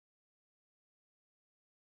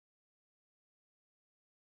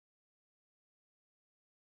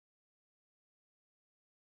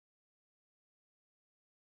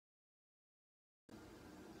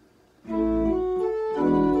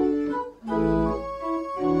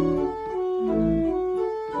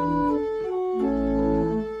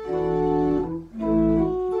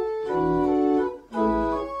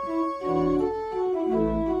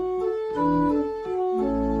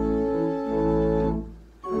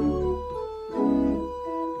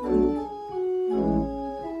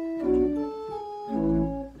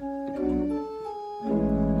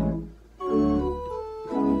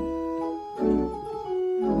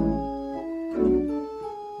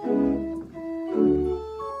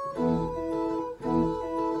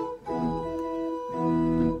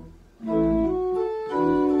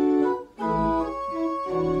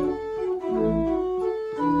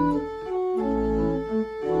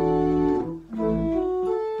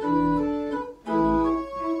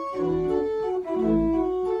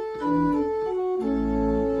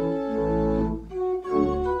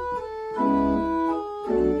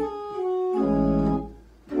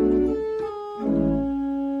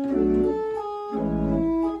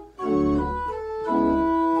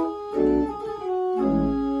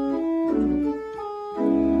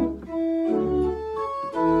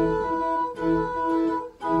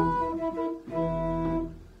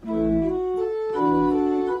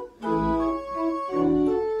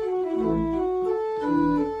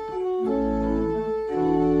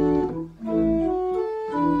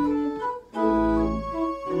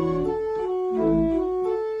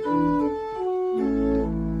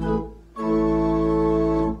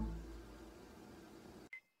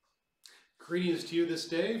Greetings to you this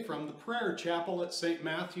day from the prayer chapel at St.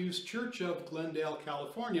 Matthew's Church of Glendale,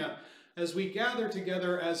 California, as we gather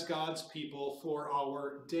together as God's people for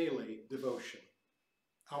our daily devotion.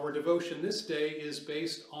 Our devotion this day is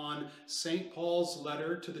based on St. Paul's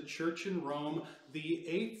letter to the church in Rome, the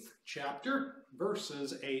 8th chapter,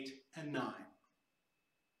 verses 8 and 9.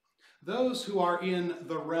 Those who are in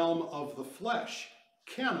the realm of the flesh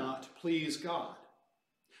cannot please God.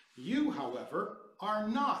 You, however, are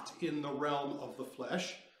not in the realm of the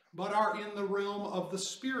flesh, but are in the realm of the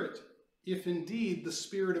Spirit, if indeed the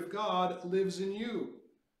Spirit of God lives in you.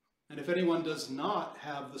 And if anyone does not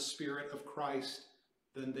have the Spirit of Christ,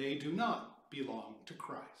 then they do not belong to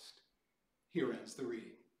Christ. Here ends the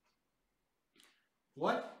reading.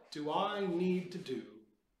 What do I need to do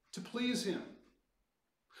to please him?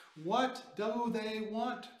 What do they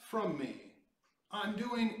want from me? I'm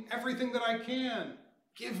doing everything that I can.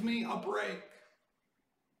 Give me a break.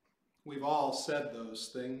 We've all said those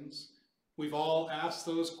things. We've all asked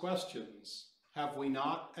those questions, have we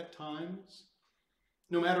not at times?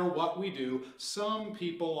 No matter what we do, some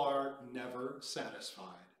people are never satisfied.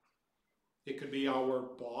 It could be our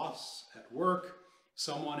boss at work,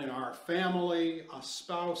 someone in our family, a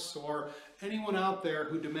spouse, or anyone out there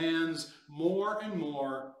who demands more and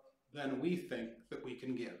more than we think that we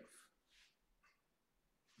can give.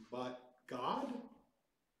 But God?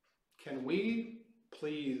 Can we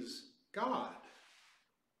please God?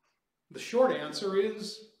 The short answer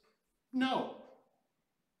is no.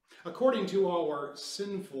 According to our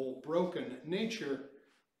sinful, broken nature,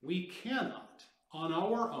 we cannot, on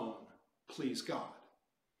our own, please God.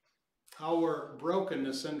 Our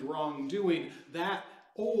brokenness and wrongdoing, that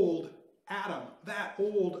old Adam, that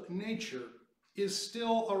old nature, is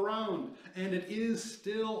still around, and it is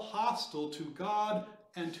still hostile to God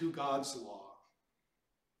and to God's law.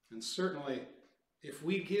 And certainly, if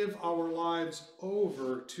we give our lives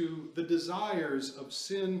over to the desires of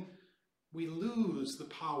sin, we lose the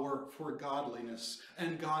power for godliness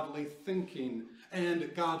and godly thinking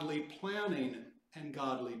and godly planning and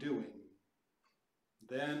godly doing.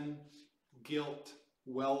 Then guilt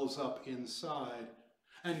wells up inside,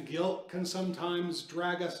 and guilt can sometimes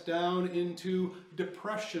drag us down into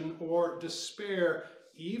depression or despair,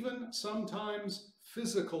 even sometimes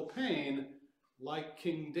physical pain, like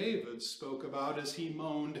King David spoke about as he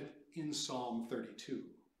moaned in Psalm 32.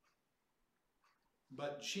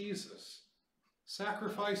 But Jesus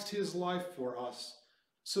sacrificed his life for us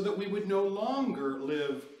so that we would no longer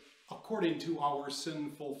live according to our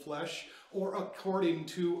sinful flesh, or according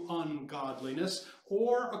to ungodliness,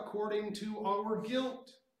 or according to our guilt.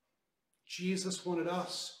 Jesus wanted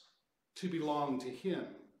us to belong to him.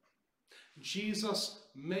 Jesus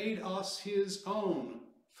made us his own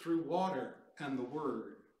through water and the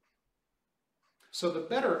Word. So the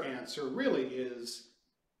better answer really is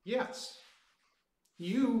yes.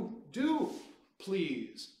 You do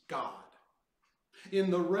please God.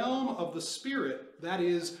 In the realm of the Spirit, that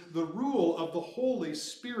is, the rule of the Holy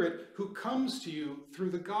Spirit who comes to you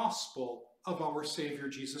through the gospel of our Savior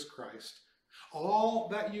Jesus Christ. All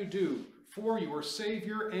that you do for your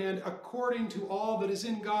Savior and according to all that is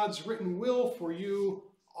in God's written will for you,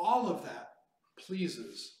 all of that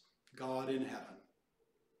pleases God in heaven.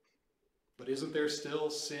 But isn't there still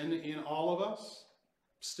sin in all of us?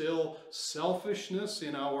 Still selfishness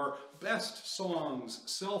in our best songs,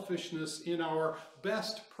 selfishness in our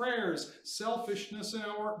best prayers, selfishness in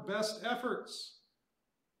our best efforts?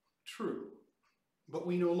 True, but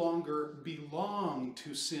we no longer belong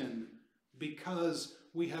to sin because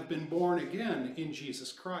we have been born again in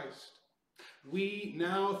Jesus Christ. We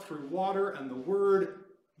now, through water and the Word,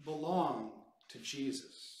 belong to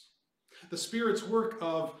Jesus. The Spirit's work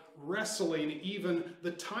of wrestling even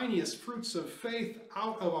the tiniest fruits of faith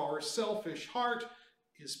out of our selfish heart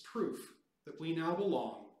is proof that we now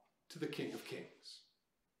belong to the King of Kings.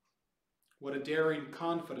 What a daring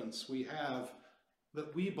confidence we have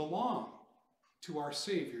that we belong to our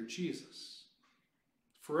Savior Jesus.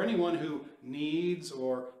 For anyone who needs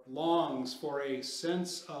or longs for a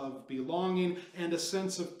sense of belonging and a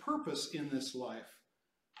sense of purpose in this life,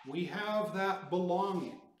 we have that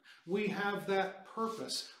belonging. We have that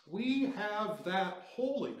purpose. We have that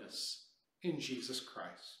holiness in Jesus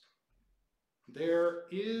Christ. There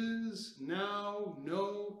is now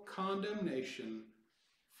no condemnation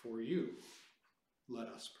for you. Let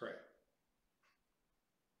us pray.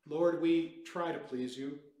 Lord, we try to please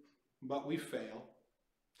you, but we fail.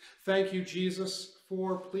 Thank you, Jesus,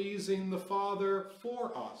 for pleasing the Father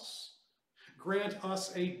for us. Grant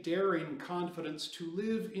us a daring confidence to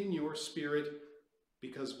live in your Spirit,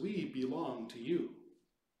 because we belong to you.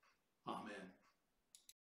 Amen.